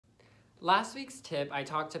Last week's tip, I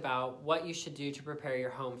talked about what you should do to prepare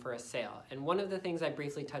your home for a sale. And one of the things I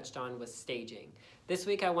briefly touched on was staging. This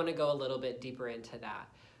week, I want to go a little bit deeper into that.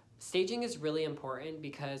 Staging is really important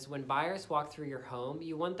because when buyers walk through your home,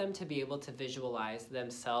 you want them to be able to visualize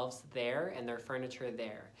themselves there and their furniture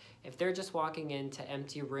there. If they're just walking into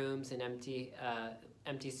empty rooms and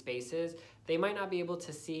empty spaces, they might not be able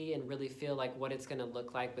to see and really feel like what it's going to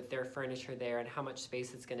look like with their furniture there and how much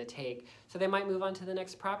space it's going to take. So they might move on to the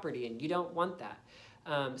next property, and you don't want that.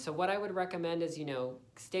 So what I would recommend is,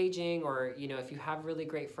 staging, or, if you have really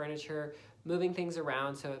great furniture, moving things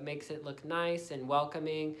around so it makes it look nice and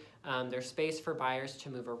welcoming. There's space for buyers to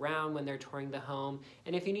move around when they're touring the home.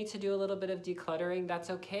 And if you need to do a little bit of decluttering, that's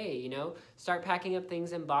okay, Start packing up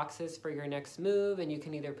things in boxes for your next move, and you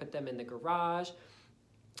can either put them in the garage,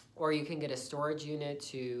 or you can get a storage unit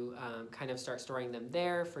to kind of start storing them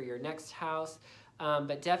there for your next house.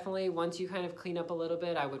 But definitely, once you kind of clean up a little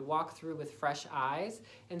bit, I would walk through with fresh eyes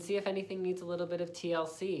and see if anything needs a little bit of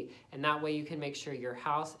TLC. And that way you can make sure your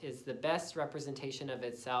house is the best representation of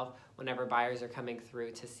itself whenever buyers are coming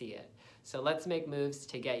through to see it. So let's make moves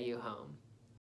to get you home.